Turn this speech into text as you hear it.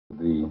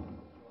The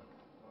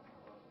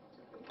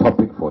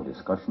topic for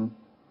discussion: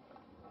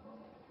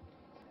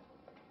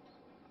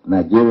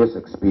 Nigeria's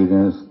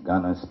experience,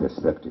 Ghana's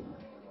perspective.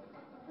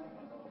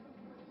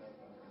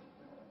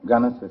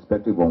 Ghana's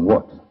perspective on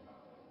what?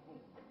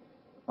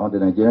 On the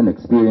Nigerian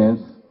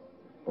experience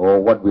or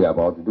what we are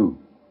about to do?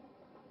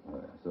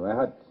 So I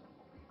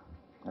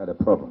had a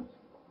problem.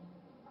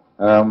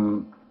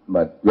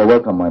 But you're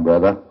welcome, my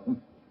brother.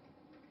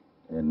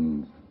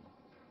 And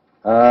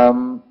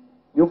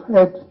you've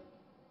heard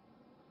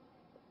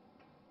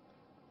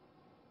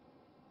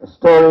a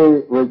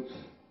story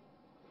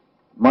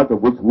much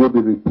of which will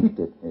be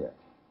repeated here.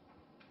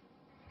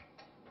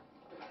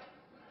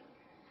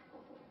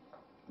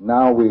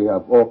 Now we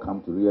have all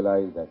come to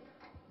realize that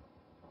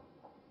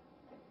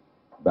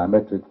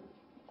biometric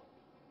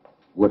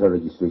voter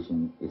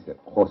registration is a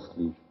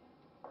costly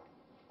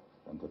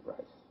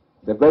enterprise.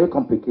 It's a very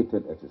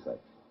complicated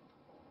exercise,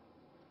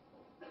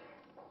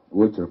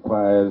 which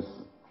requires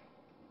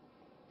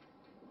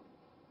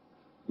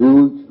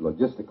huge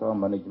logistical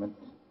management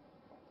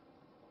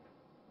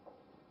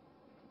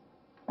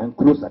and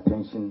close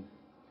attention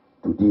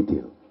to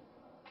detail,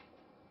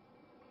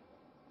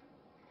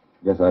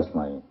 just as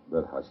my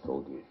brother has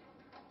told you.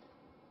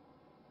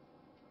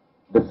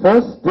 The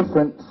first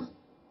difference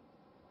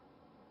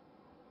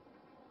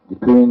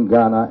between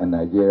Ghana and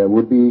Nigeria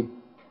would be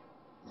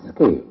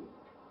scale.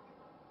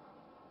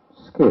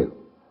 Scale.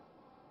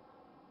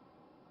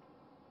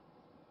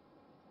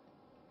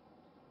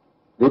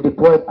 They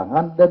deployed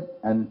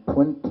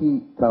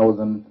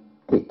 120,000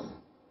 kits.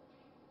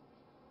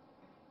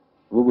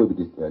 We will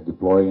be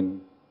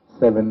deploying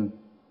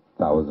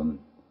 7,000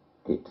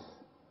 kits.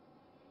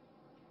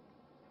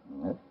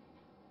 Right.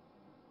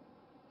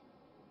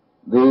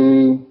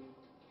 They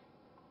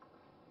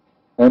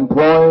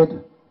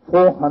employed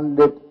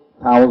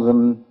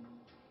 400,000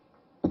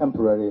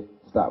 temporary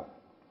staff.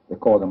 They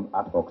call them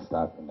ad hoc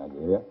staff in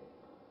Nigeria.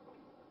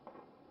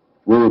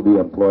 We will be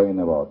employing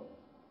about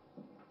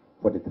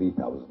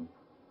 43,000.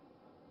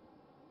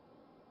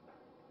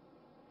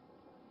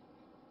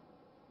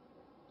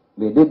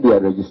 They did their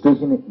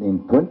registration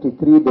in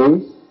 23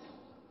 days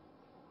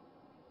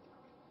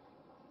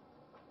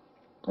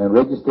and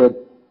registered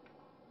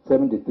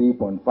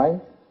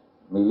 73.5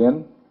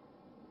 million.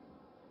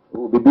 We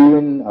will be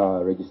doing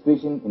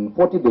registration in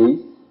 40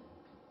 days,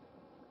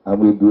 and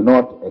we do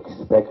not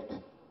expect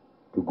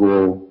to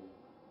go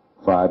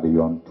far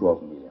beyond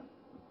 12 million.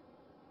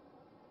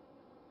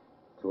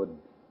 So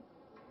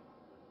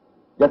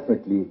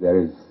definitely there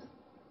is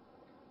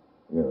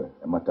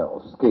a matter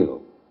of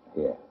scale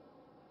here.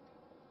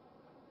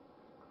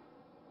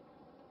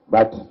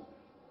 But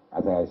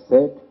as I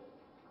said,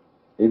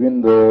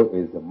 even though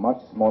it's a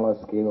much smaller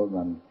scale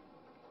than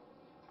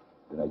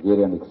the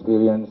Nigerian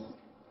experience,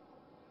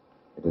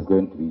 it is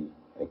going to be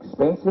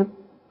expensive.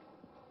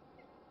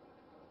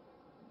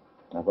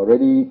 I've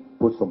already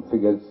put some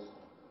figures.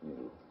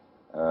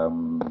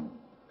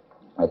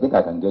 I think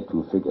I can get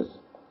two figures.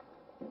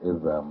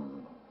 If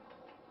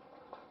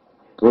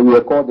when we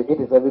are called the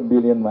 87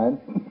 billion man,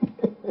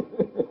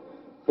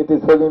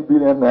 87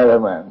 billion naira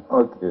man.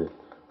 Okay.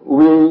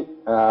 We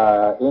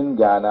in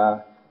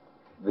Ghana,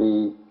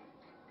 we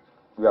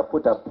are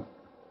put up.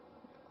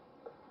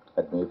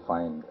 Let me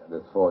find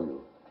this for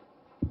you.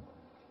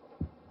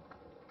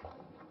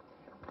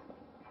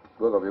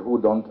 Those of you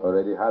who don't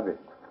already have it.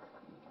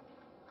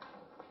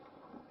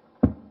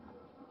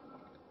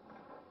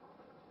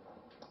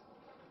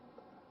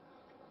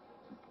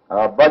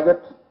 Our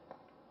budget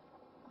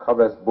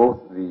covers both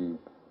the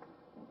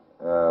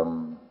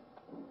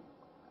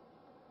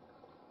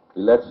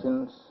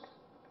elections,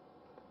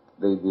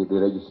 the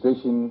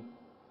registration,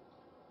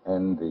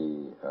 and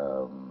the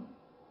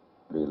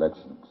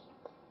elections.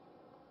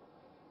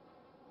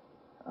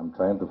 I'm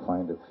trying to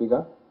find a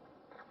figure.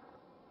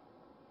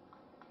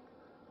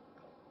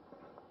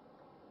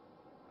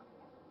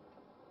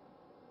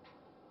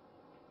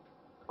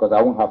 Because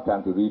I won't have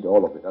time to read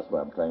all of it. That's why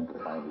I'm trying to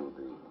find you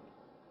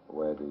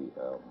where the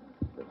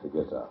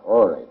figures are.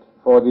 All right.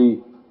 For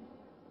the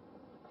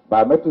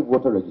biometric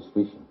voter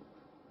registration,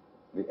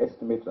 the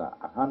estimates are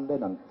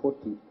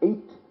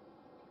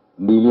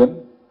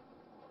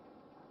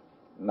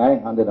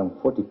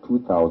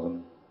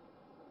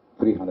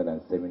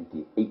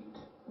 148,942,378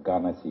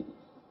 Ghana cedis.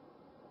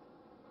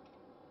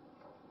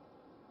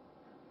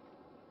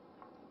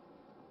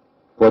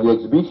 For the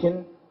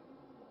exhibition,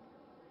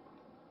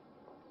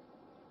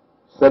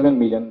 7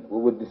 million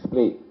we will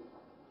display.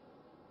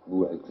 We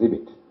will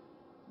exhibit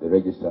the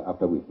register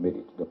after we've made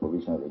it, the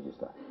provisional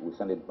register. We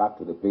send it back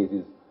to the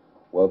places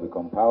where we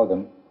compile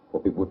them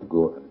for people to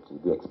go and see.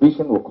 The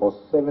exhibition will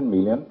cost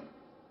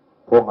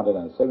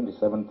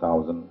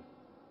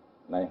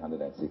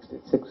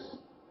 7,477,966.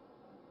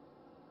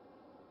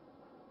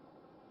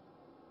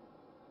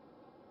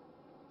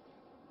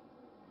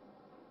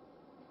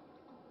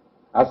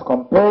 As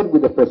compared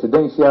with the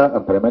presidential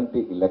and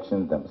parliamentary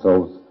elections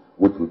themselves,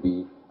 which will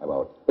be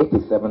about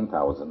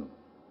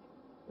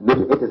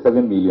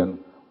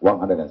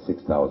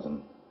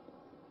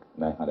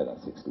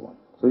 87,106,961.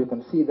 So you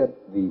can see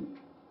that the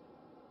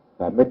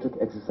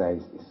biometric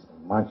exercise is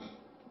much,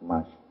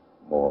 much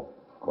more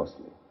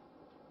costly.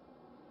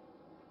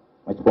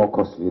 Much more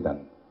costly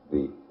than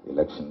the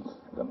elections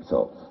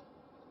themselves.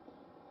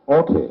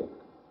 Okay.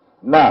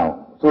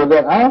 Now, so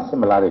there are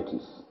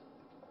similarities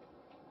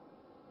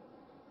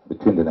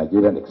between the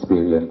Nigerian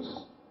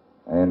experience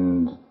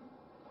and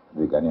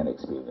the Ghanaian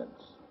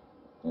experience,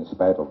 in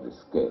spite of the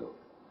scale.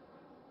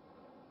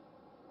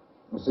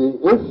 You see,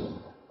 if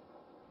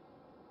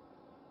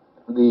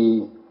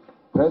the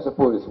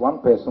principle is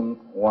one person,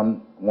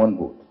 one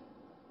vote,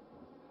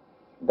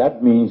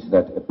 that means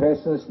that a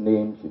person's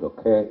name should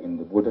occur in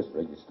the voters'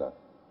 register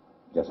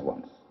just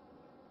once.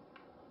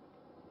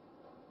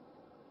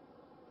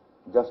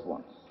 Just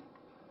once.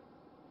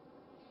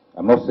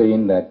 I'm not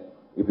saying that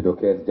if it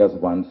occurs just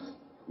once,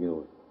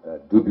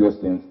 dubious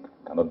things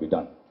cannot be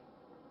done.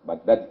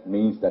 But that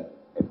means that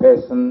a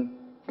person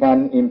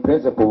can, in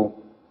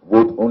principle,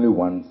 vote only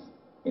once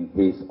in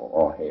his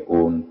or her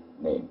own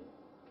name.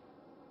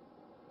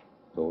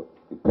 So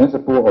the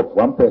principle of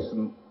one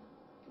person,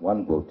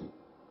 one vote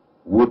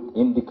would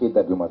indicate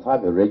that you must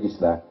have a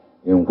register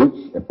in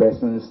which a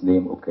person's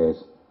name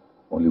occurs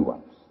only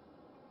once.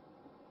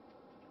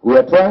 We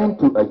are trying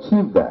to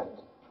achieve that.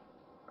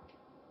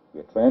 We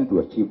are trying to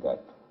achieve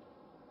that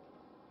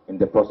in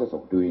the process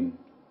of doing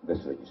this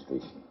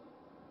registration.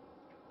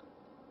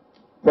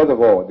 First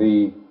of all,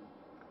 the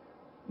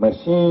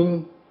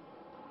machine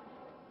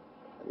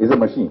is a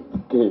machine.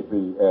 Okay,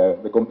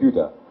 the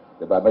computer,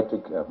 the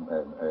biometric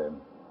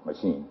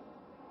machine.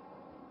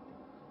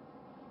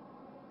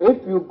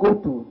 If you go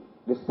to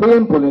the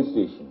same polling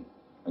station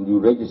and you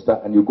register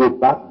and you go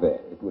back there,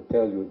 it will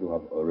tell you you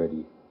have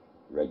already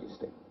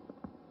registered.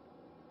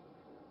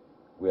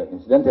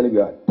 Incidentally, we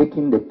are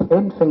taking the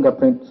 10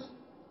 fingerprints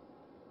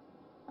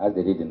as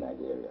they did in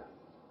Nigeria.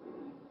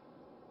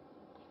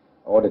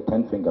 All the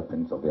 10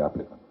 fingerprints of the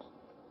applicant.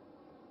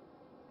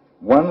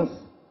 Once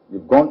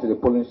you've gone to the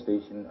polling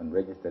station and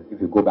registered, if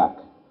you go back,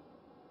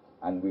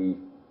 and we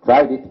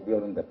tried it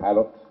during the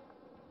pilot,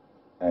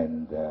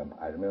 and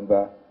I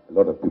remember a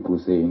lot of people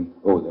saying,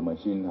 oh, the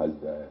machine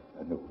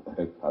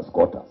has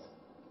caught us.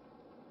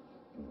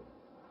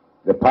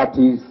 The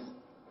parties,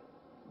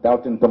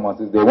 doubting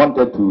Thomases, they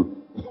wanted to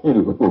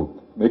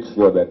make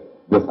sure that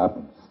this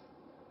happens.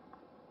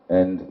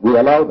 And we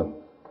allow them.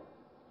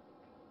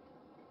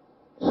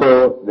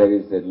 So there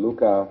is a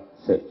local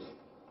search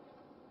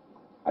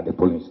at the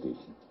polling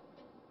station.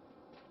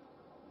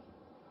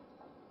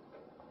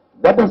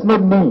 That does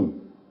not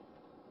mean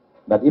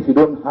that if you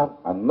don't have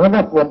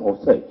another form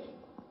of search,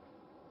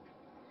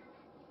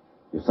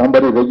 if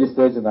somebody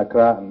registers in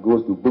Accra and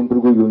goes to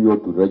Bumbrugu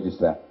Yunyo to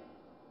register,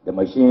 the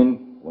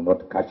machine will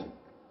not catch him.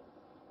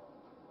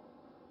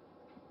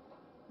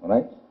 All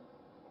right?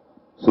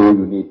 So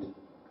you need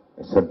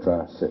a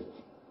central search.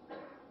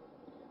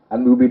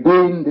 And we'll be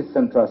doing this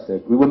central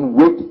search. We won't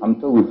wait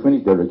until we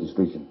finish the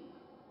registration.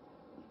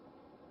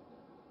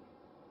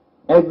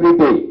 Every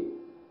day,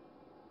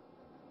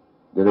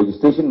 the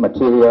registration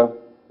material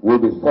will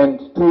be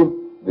sent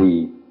to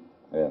the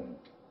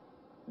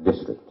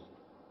district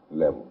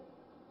level.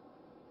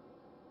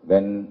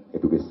 Then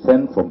it will be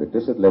sent from the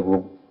district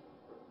level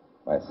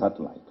by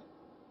satellite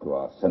to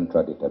our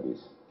central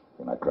database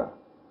in Accra.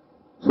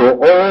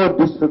 So all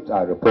districts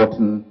are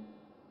reporting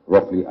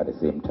roughly at the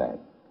same time.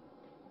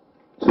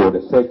 So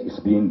the search is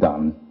being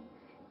done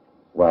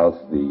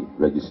whilst the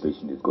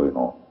registration is going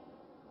on.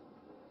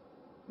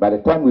 By the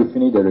time we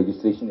finish the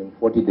registration in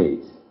 40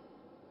 days,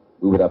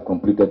 we would have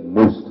completed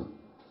most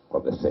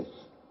of the search.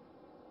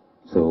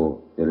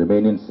 So the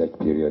remaining search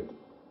period,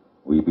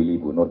 we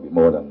believe, will not be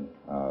more than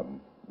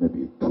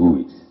maybe 2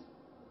 weeks.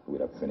 We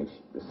would have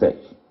finished the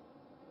search.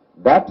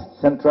 That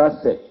central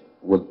search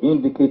will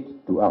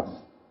indicate to us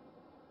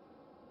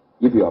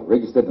if you have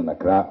registered in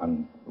Accra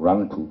and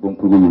run to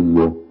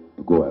Bumbrugu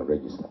to go and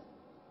register.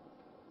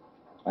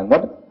 And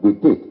what we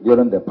did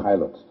during the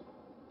pilot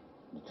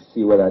to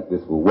see whether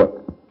this will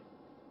work,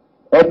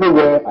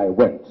 everywhere I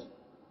went,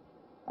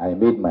 I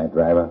made my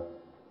driver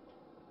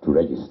to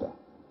register.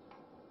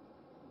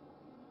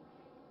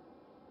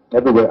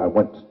 Everywhere I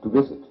went to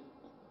visit,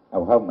 I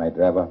will have my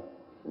driver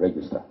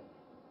register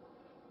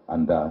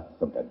under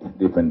some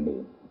different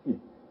name.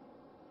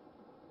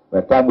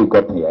 By the time we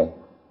got here,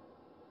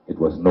 it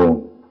was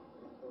known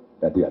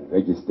that he had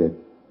registered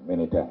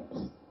many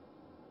times.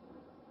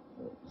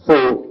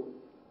 So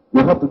you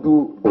have to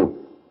do both.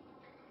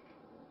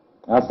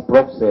 As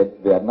Prof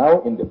said, they are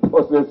now in the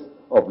process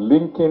of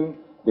linking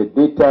the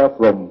data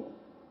from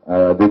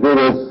the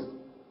various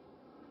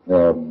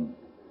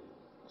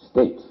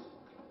states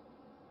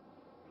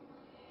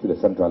to the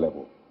central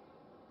level.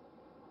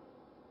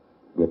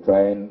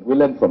 We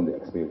learned from the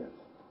experience.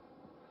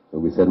 So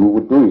we said we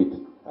would do it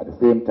at the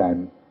same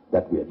time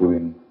that we are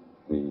doing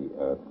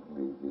the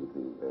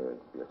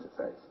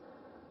exercise.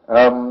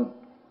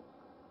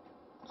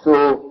 So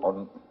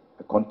on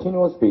a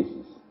continuous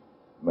basis,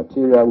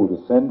 material will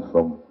be sent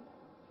from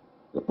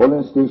the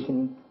polling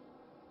station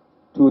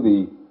to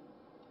the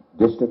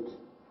district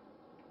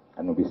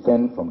and will be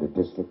sent from the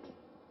district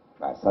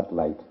by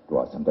satellite to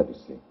our center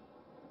display.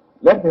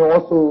 Let me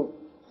also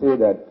say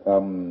that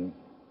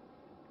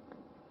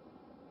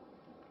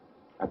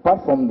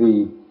apart from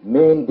the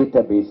main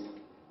database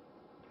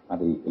at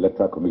the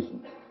Electoral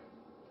Commission,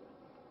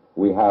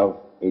 we have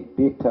a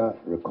data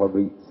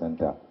recovery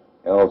center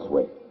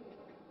elsewhere.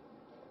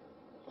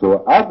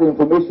 So as the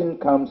information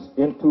comes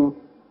into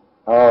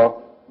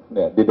our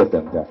data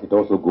center, it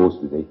also goes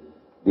to the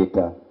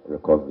data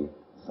recovery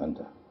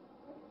center.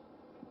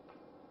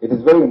 It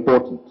is very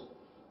important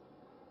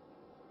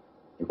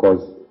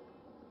because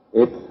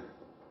if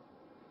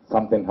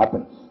something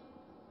happens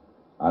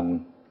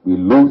and we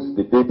lose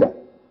the data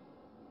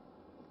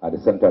at the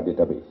central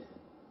database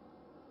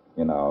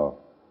in our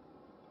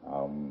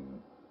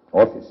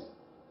office,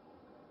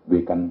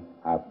 we can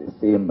have the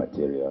same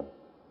material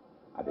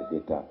at the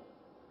data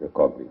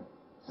recovery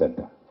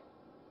center.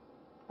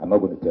 I'm not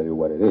going to tell you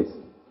what it is.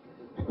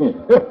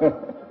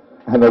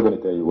 I'm not going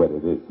to tell you what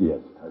it is. Yes,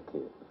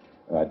 okay.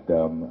 But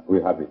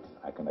we have it.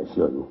 I can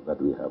assure you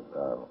that we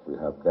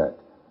have that.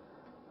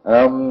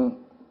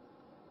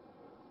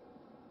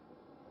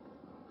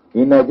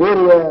 In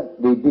Nigeria,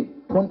 they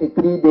did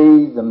 23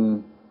 days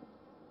and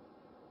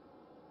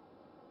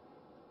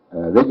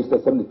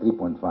registered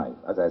 73.5.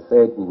 As I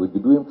said, we will be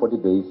doing 40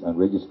 days and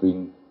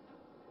registering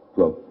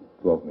 12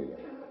 million.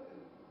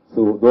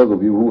 So those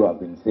of you who have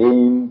been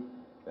saying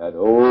that,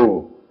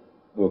 oh,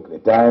 look, the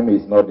time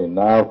is not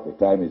enough, the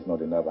time is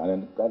not enough,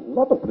 and a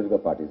lot of political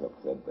parties have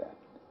said that.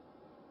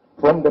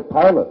 From the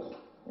pilot,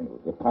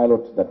 the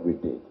pilot that we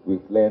did,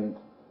 we've learned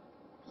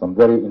some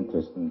very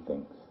interesting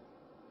things.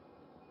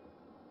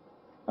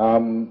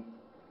 In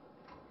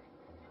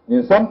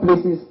some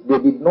places, they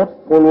did not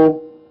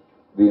follow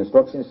the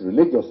instructions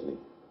religiously.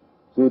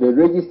 So they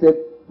registered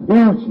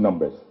huge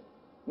numbers.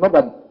 Not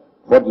that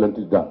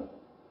fraudulently done,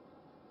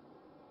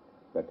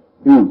 but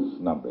huge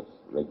numbers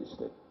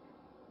registered.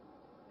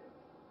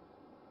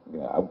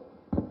 Yeah,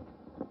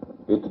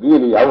 it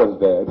really, I was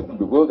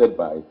bewildered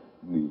by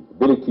the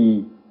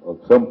ability of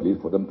some place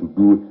for them to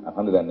do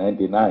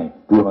 199,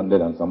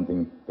 200 and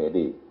something per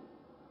day.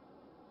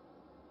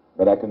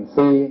 But I can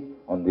say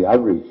on the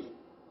average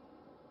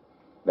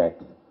that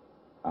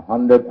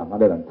 100,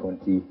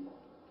 120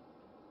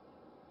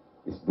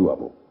 is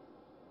doable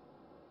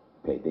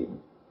per day.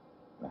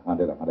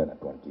 100,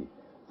 120.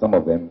 Some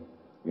of them,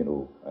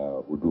 will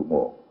do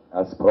more.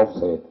 As Prof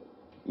said,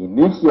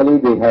 initially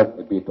they have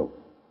a bit of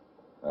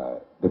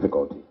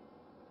difficulty.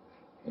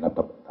 In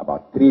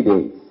about 3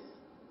 days,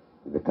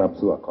 they become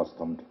so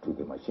accustomed to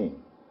the machine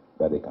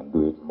that they can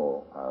do it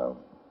more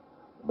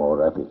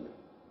rapidly.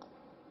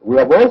 We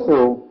have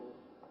also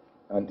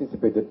come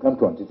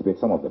to anticipate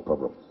some of the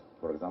problems.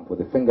 For example,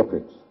 the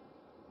fingerprints.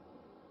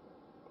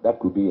 That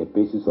could be a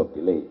basis of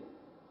delay.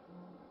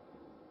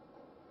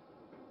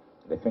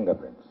 The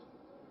fingerprints.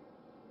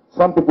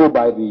 Some people,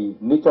 by the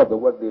nature of the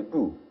work they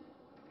do,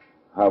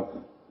 have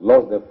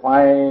lost the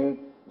fine,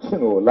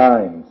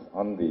 lines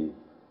on the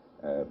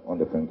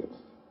fingers,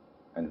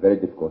 and very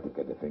difficult to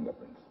get the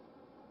fingerprints.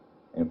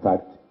 In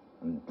fact,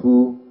 in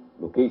 2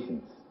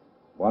 locations,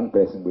 one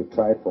person we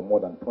tried for more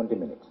than 20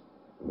 minutes.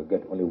 We will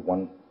get only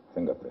 1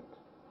 fingerprint.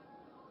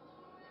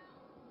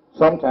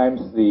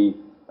 Sometimes the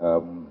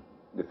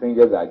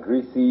fingers are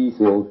greasy,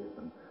 so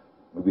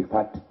we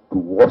have to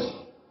wash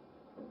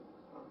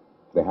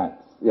the hands.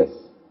 Yes,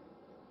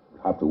 we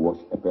have to wash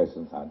a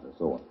person's hands and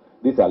so on.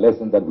 These are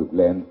lessons that we've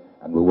learned,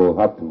 and we will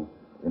have to,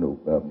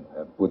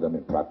 put them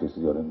in practice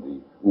during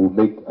the. We will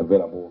make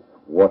available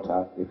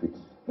water if it's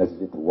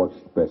necessary to wash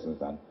the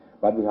person's hands.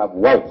 But we have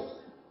wipes.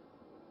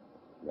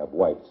 We have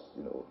wipes,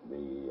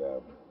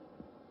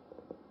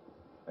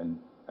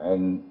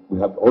 and we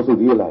have also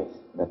realized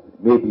that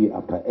maybe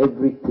after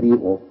every 3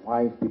 or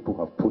 5 people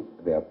have put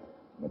their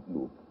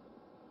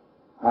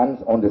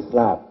hands on the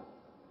slab,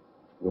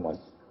 we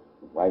must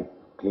wipe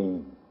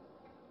clean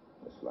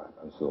the slab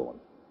and so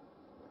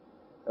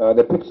on.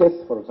 The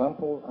pictures, for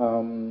example,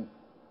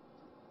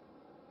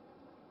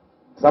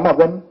 some of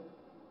them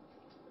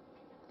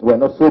were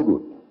not so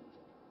good.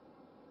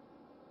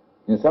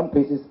 In some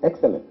places,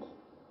 excellent.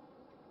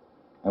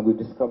 And we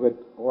discovered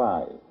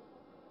why.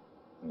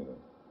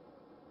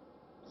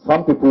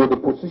 Some people, the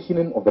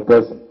positioning of the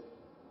person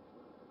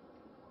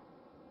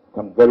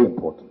becomes very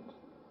important.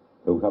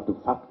 So we have to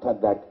factor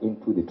that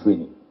into the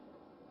training.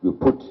 You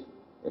put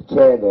a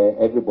chair there,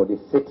 everybody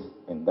sits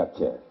in that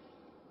chair.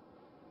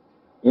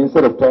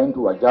 Instead of trying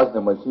to adjust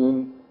the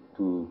machine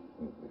to,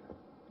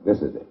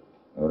 this is it,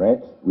 all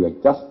right? We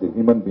adjust the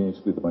human beings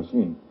to the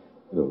machine,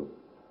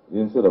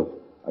 instead of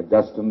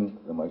adjusting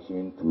the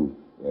machine to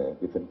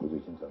different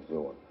positions and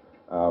so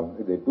on.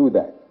 If they do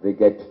that, they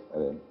get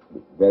a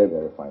very,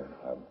 very fine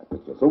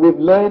picture. So we've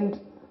learned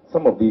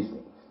some of these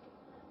things.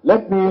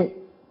 Let me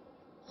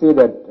say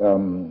that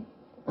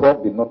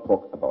Prof did not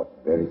talk about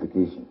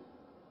verification.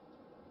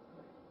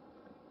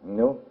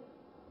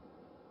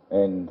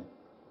 And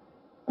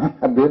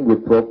I've been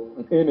with Prof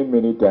many,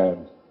 many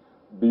times,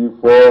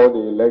 before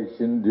the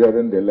election,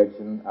 during the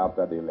election,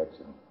 after the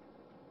election.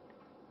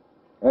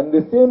 And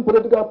the same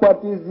political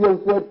parties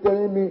yesterday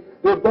telling me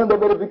they've done the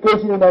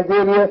verification in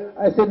Nigeria.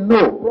 I said,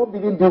 no, Prof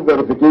didn't do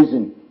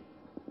verification.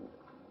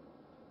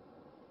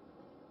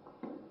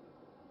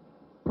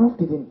 Prof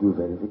didn't do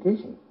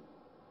verification.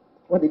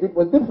 What he did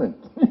was different.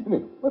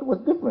 What was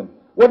different?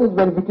 What is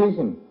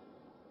verification?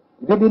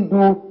 He didn't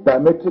do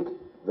biometric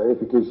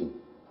verification.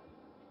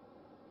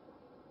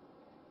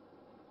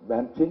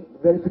 Biometric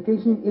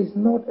verification is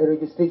not a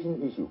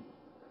registration issue.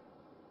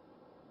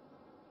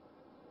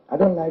 I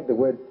don't like the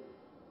word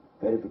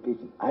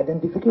verification.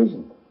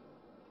 Identification.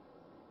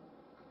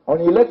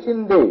 On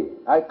election day,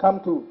 I've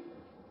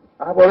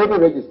already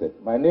registered.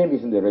 My name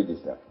is in the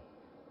register.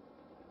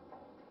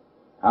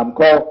 I'm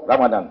called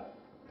Ramadan.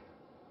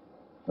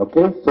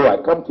 Okay? So I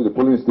come to the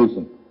polling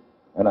station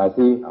and I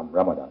say, I'm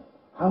Ramadan.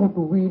 How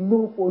do we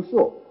know for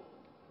sure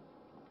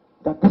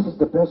that this is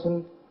the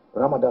person,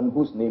 Ramadan,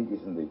 whose name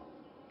is in the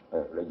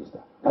register?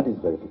 That is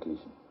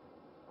verification.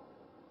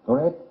 All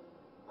right?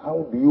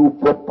 How do you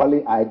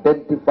properly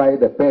identify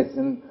the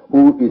person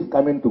who is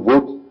coming to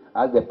vote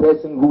as the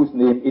person whose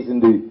name is in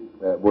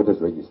the voters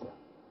register?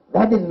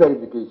 That is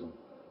verification.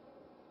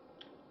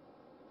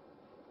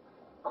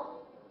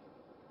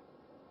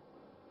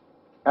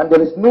 And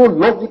there is no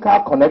logical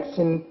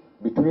connection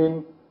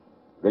between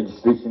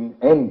registration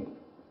and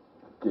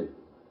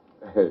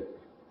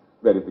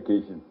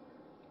verification.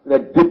 There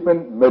are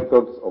different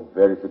methods of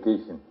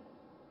verification.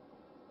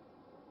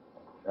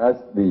 As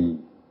the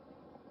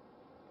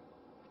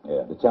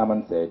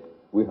chairman said,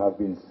 we have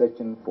been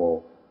searching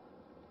for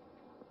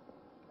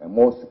a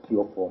more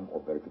secure form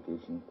of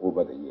verification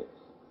over the years.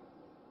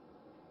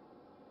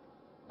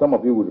 Some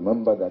of you will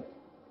remember that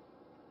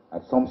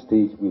at some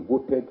stage we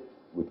voted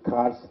with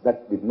cards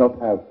that did not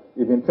have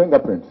even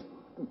fingerprints.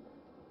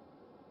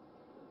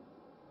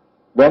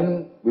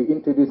 Then we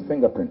introduced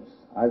fingerprints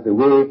as a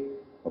way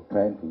of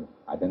trying to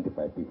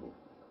identify people.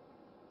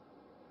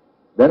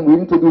 Then we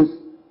introduced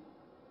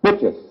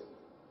pictures,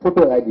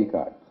 photo ID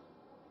cards,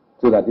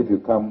 so that if you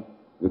come,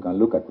 you can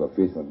look at your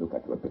face and look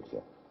at your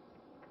picture.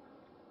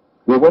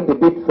 We went a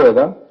bit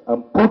further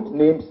and put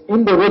names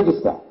in the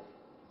register.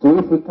 So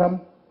if we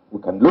come,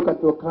 we can look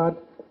at your card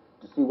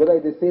to see whether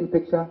it's the same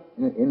picture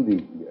in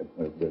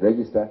the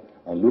register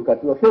and look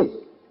at your face.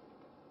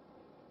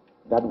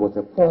 That was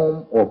a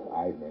form of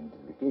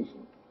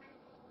identification.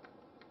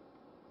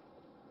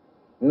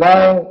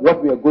 Now,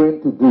 what we are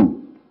going to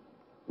do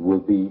will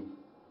be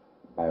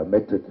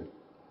biometric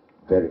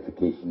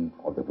verification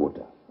of the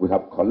voter. We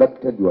have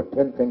collected your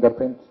 10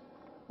 fingerprints.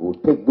 We will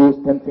take those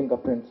 10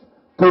 fingerprints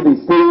to the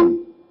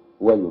station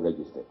where you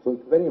registered. So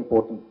it's very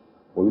important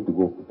for you to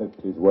go to the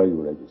place where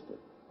you registered.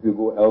 If you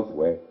go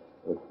elsewhere,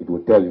 it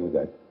will tell you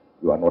that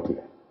you are not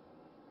here.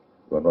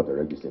 You are not a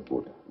registered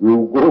voter. You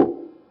will go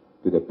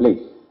to the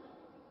place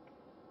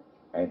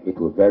and it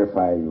will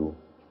verify you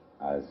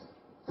as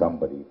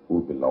somebody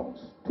who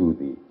belongs to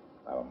the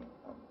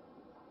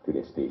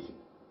station.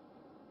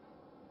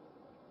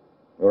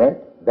 All right?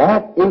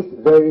 That is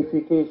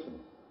verification.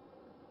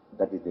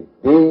 That is the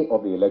day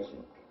of the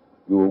election.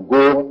 You will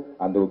go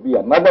and there will be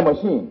another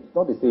machine,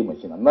 not the same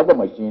machine, another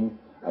machine,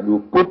 and you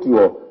put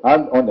your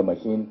hand on the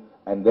machine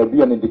and there will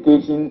be an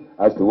indication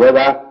as to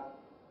whether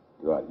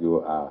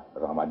you are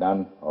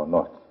Ramadan or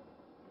not.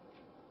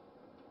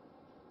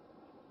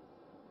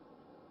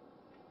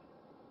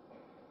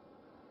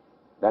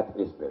 That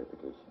is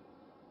verification.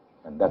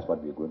 And that's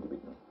what we're going to be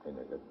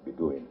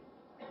doing.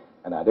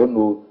 And I don't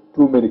know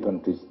too many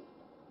countries,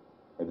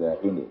 if there are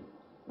any,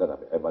 that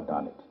have ever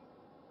done it.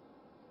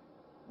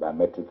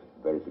 Biometric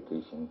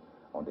verification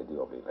on the day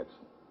of the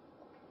election.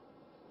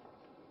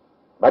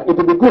 But it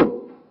will be good.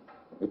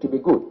 It will be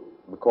good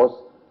because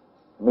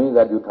it means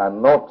that you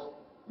cannot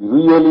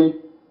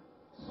really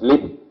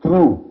slip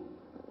through.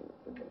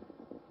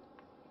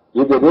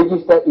 If the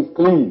register is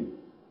clean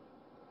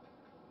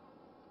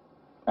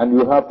and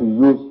you have to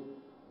use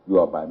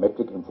your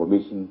biometric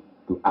information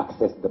to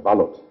access the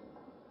ballot,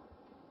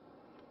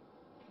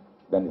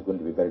 then it's going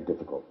to be very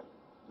difficult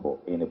for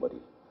anybody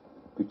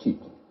to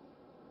cheat.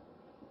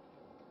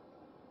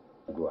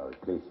 Go and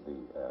replace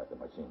the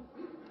machine.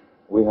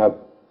 We have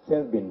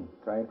since been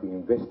trying to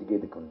investigate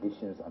the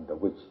conditions under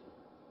which,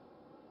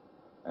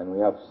 and we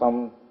have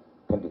some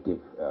tentative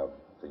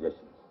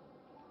suggestions.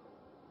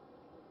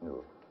 You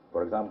know,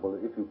 for example,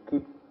 if you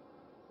keep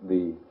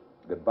the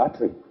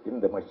battery in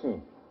the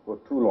machine for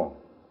too long,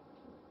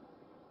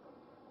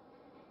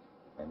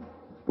 and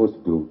you're supposed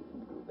to do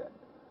that.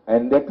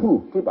 And there are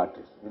two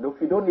batteries. You know,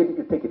 if you don't need it,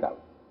 you take it out.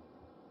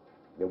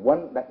 The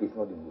one that is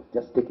not in use,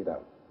 just take it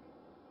out.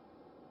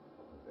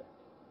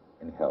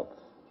 And helps.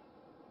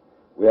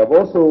 We have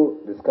also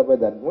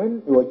discovered that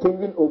when you are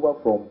changing over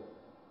from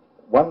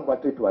one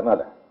battery to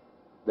another,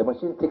 the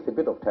machine takes a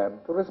bit of time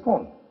to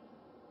respond.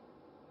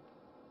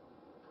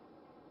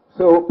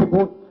 So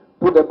people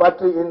put the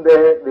battery in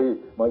there, the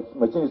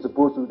machine is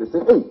supposed to, they say,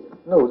 hey,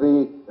 no,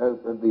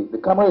 the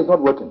camera is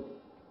not working.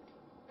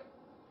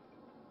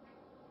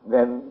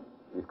 Then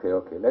you say,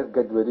 okay, let's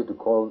get ready to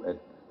call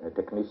a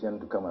technician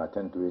to come and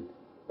attend to it.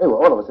 Hey,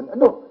 well, all of a sudden,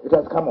 no, it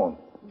has come on.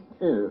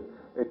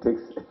 it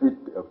takes a bit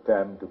of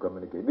time to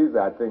communicate. These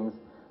are things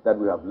that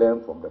we have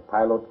learned from the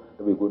pilot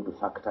that we're going to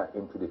factor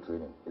into the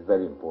training. It's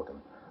very important.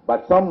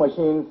 But some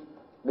machines,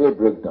 they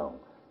break down.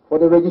 For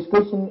the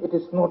registration, it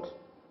is not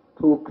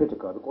too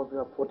critical because we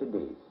have 40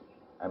 days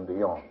and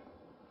beyond,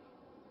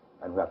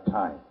 and we have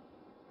time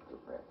to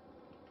prepare.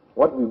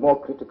 What will be more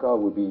critical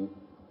will be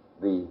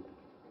the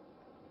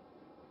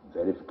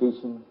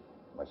verification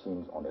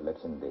machines on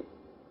election day.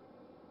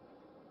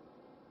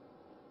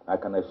 I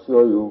can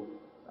assure you,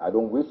 I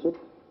don't wish it,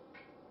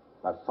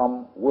 but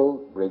some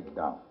will break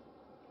down.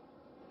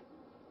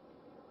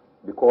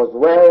 Because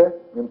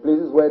in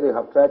places where they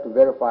have tried to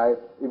verify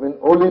even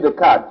only the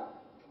card,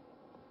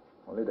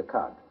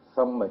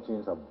 some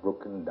machines have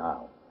broken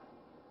down.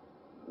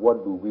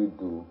 What do we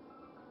do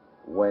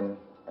when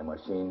a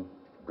machine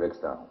breaks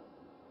down?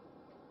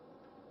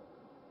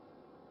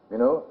 You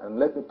know, and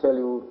let me tell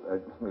you,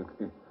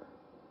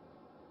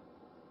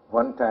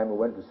 one time we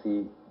went to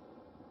see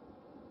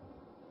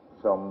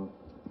some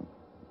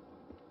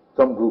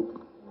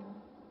group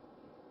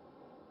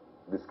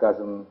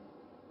discussing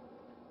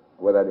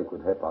whether they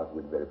could help us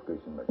with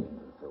verification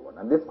machines and so on.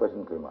 And this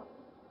question came up.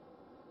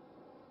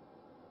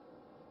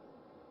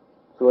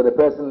 So the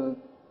person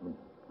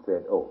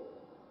said, oh,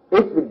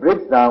 if it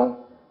breaks down,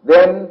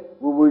 then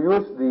we will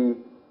use the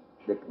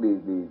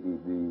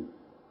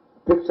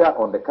picture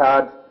on the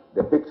card,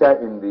 the picture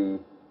in the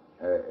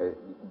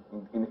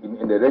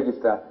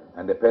register,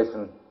 and the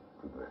person.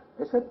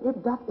 He said, if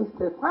that is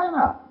the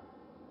final,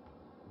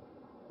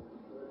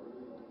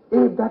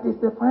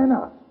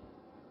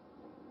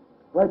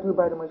 why do you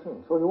buy the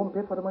machine? So you won't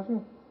pay for the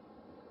machine.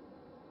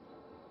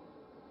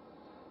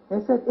 He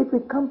said, if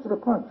it comes to the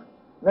crunch,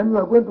 then you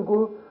are going to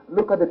go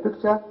look at the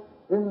picture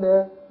in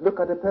there, look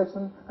at the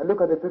person, and look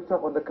at the picture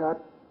on the card.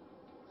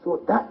 So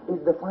that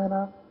is the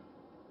final.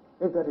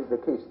 If that is the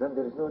case, then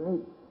there is no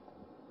need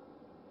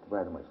to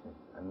buy the machine.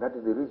 And that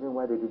is the reason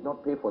why they did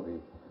not pay for the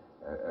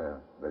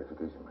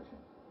verification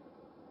machine.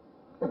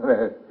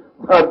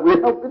 But we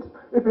have to,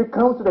 if it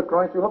comes to the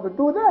crunch, you have to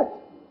do that.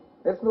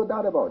 There's no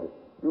doubt about it.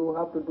 You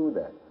have to do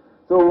that.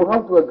 So we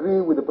have to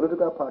agree with the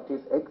political parties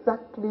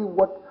exactly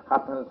what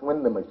happens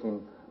when the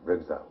machine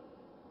breaks down.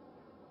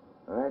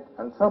 All right?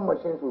 And some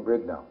machines will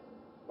break down.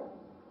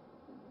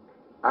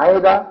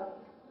 Either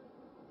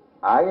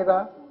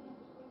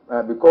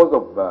because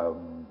of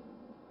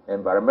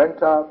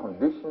environmental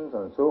conditions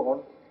and so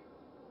on,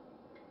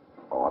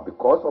 or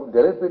because of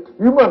deliberate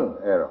human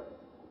error.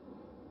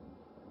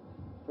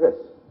 Yes.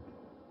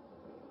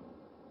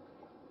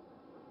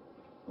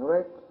 All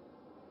right?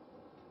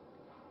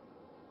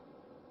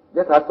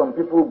 Just as some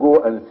people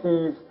go and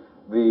seize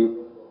the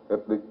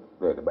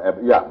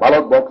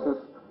ballot boxes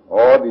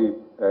or the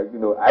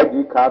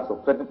ID cards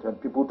of certain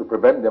people to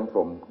prevent them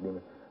from,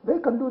 they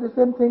can do the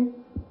same thing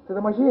to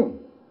the machine.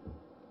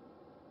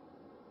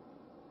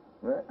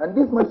 Right? And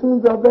these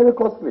machines are very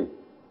costly.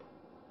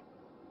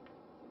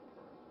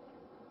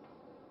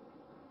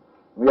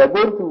 We are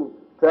going to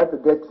try to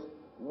get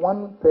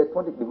one per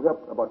 20. We have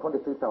about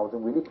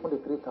 23,000. We need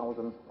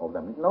 23,000 of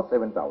them, not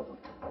 7,000.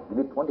 We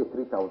need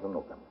 23,000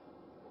 of them.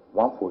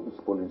 One for each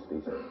polling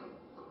station,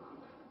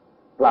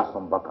 plus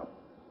some backup.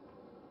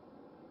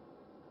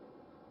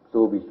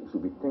 So we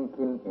should be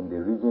thinking in the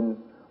region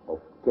of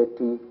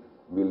 $30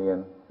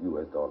 million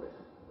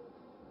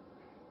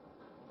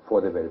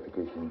for the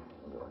verification.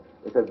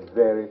 It's a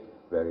very,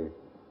 very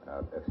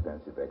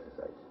expensive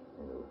exercise,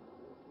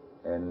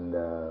 and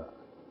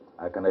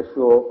I can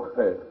assure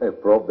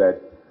Prof that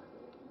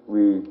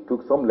we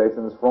took some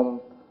lessons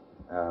from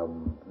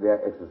their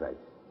exercise,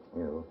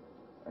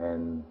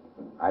 and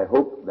I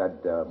hope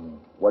that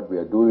what we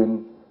are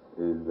doing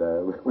is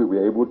we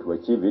were able to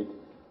achieve it,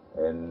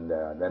 and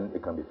then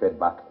it can be fed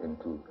back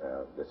into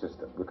the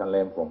system. We can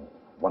learn from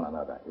one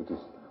another.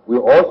 We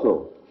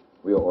also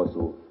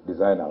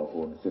design our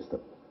own system.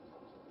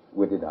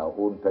 We did our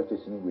own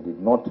purchasing. We did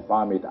not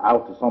farm it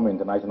out to some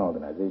international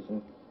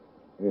organization.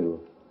 We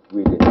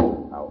did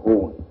our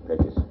own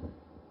purchasing,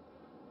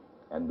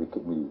 and we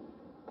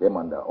came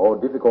under all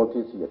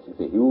difficulties. Yes, it's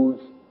a huge.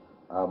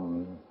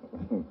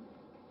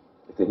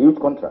 It's a huge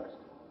contract,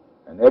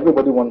 and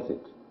everybody wants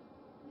it.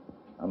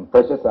 And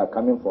pressures are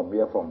coming from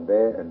here, from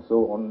there, and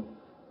so on,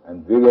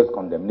 and various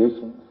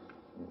condemnations.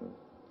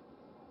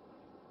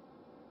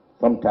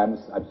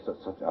 Sometimes, I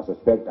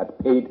suspect, at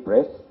paid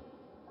press,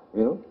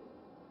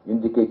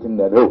 indicating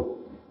that, oh,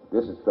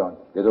 this is done.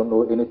 They don't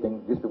know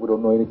anything. These people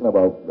don't know anything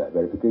about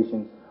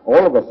verification.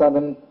 All of a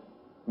sudden,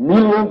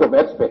 millions of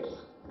experts,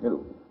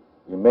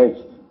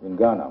 emerged in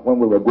Ghana when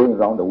we were going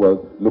around the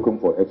world looking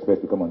for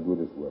experts to come and do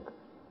this work.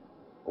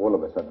 All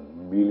of a sudden,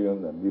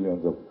 millions and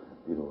millions of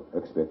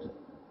experts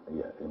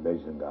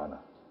emerged in Ghana,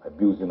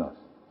 abusing us.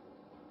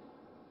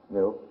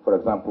 For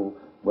example,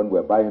 when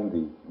we're buying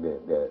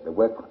the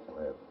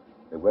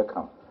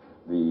webcam,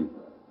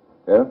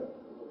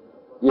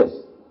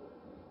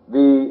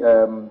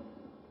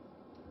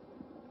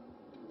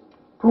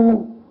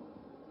 two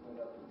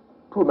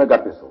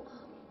megapixels.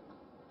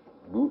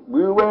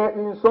 We were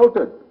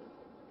insulted.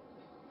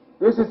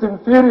 This is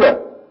inferior.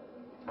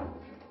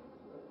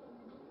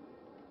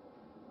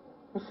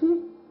 You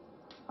see,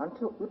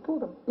 until we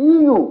told them,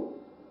 EU,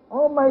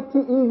 almighty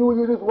EU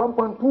uses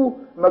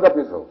 1.2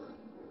 megapixels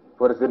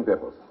for the same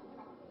purpose.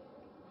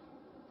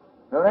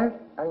 All right?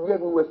 And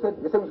yet we said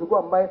we should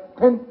go and buy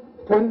 10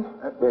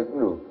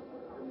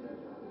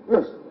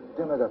 yes,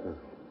 10 megapixels.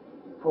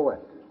 For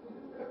what?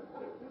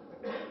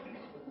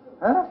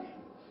 Huh?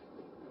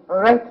 All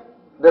right?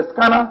 The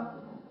scanner,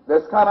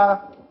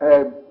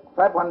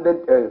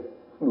 500,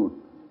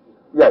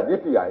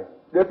 DPI.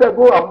 They said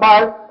go and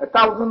buy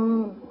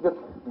 1,000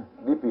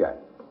 DPI.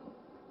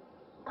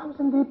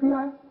 1,000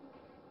 DPI?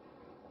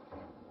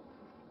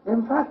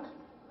 In fact,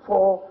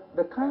 for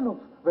the kind of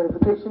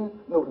verification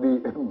of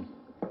the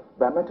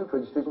biometric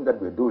registration that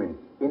we're doing,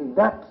 in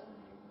that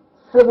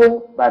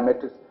civil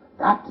biometrics,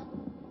 that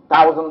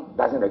 1,000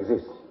 doesn't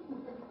exist.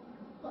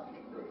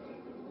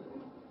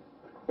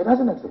 It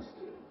doesn't exist.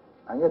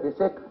 And yet they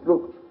said,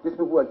 look, these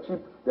people are cheap,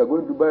 they're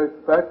going to buy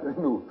 1,000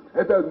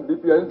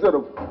 DPI instead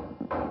of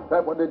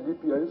 500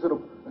 DPI instead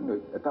of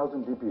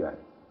 1,000 DPI.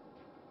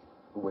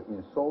 We were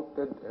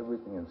insulted,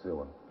 everything and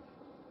so on.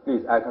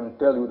 Please, I can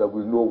tell you that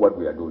we know what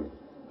we are doing.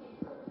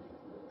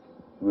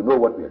 We know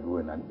what we are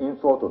doing, and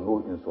insult or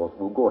no insult,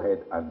 we'll go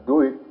ahead and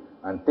do it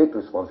and take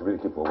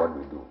responsibility for what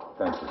we do.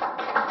 Thank you.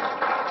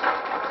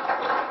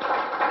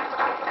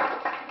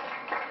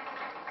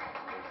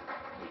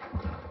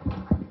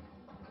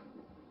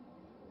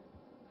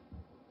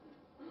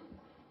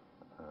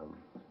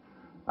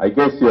 I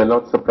guess you're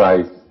not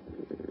surprised.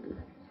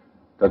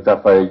 Dr.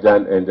 Afari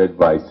Gyan ended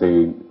by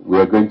saying, we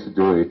are going to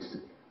do it,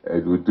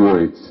 and we'll do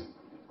it,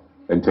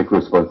 and take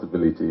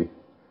responsibility.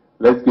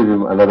 Let's give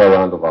him another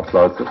round of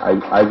applause.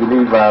 I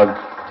believe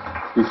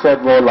he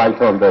shed more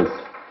light on this.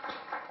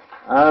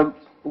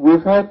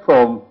 We've heard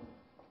from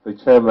the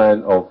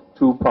chairman of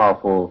two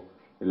powerful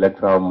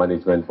electoral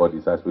management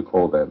bodies, as we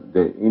call them,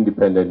 the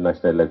Independent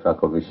National Electoral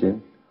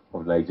Commission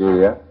of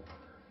Nigeria,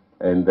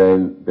 and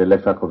then the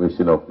Electoral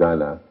Commission of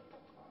Ghana.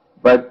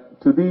 But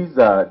to these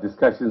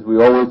discussions,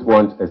 we always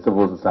want a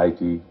civil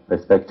society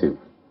perspective.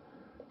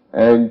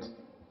 And,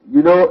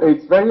 you know,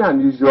 it's very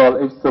unusual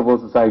if civil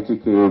society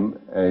came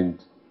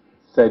and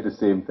said the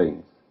same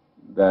things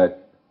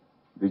that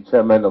the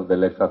chairman of the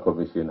Electoral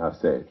Commission has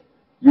said.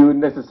 You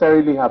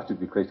necessarily have to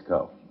be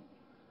critical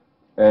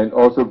and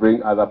also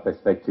bring other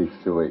perspectives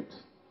to it.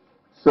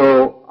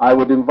 So I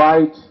would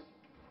invite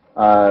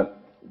Dr.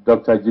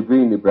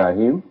 Jibril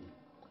Ibrahim.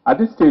 At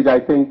this stage,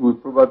 I think we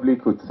probably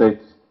could sit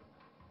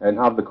and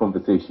have the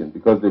conversation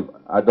because they've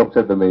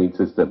adopted the main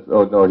systems.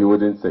 Oh, no, he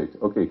wouldn't sit.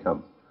 Okay,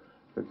 come.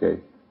 Okay.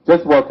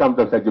 Just welcome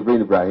Dr.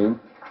 Jibril Ibrahim.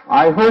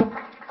 I hope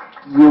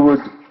you would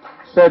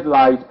shed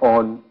light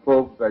on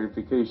both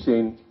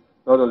verification,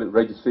 not only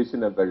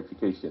registration and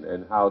verification,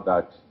 and how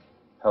that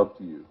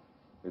helped you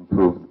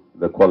improve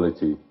the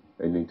quality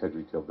and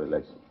integrity of the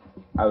election.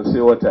 I'll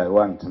say what I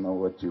want, not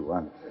what you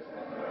want.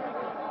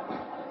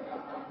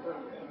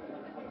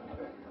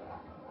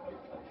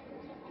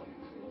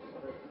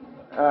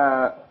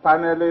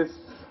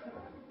 Panelists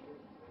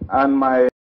and my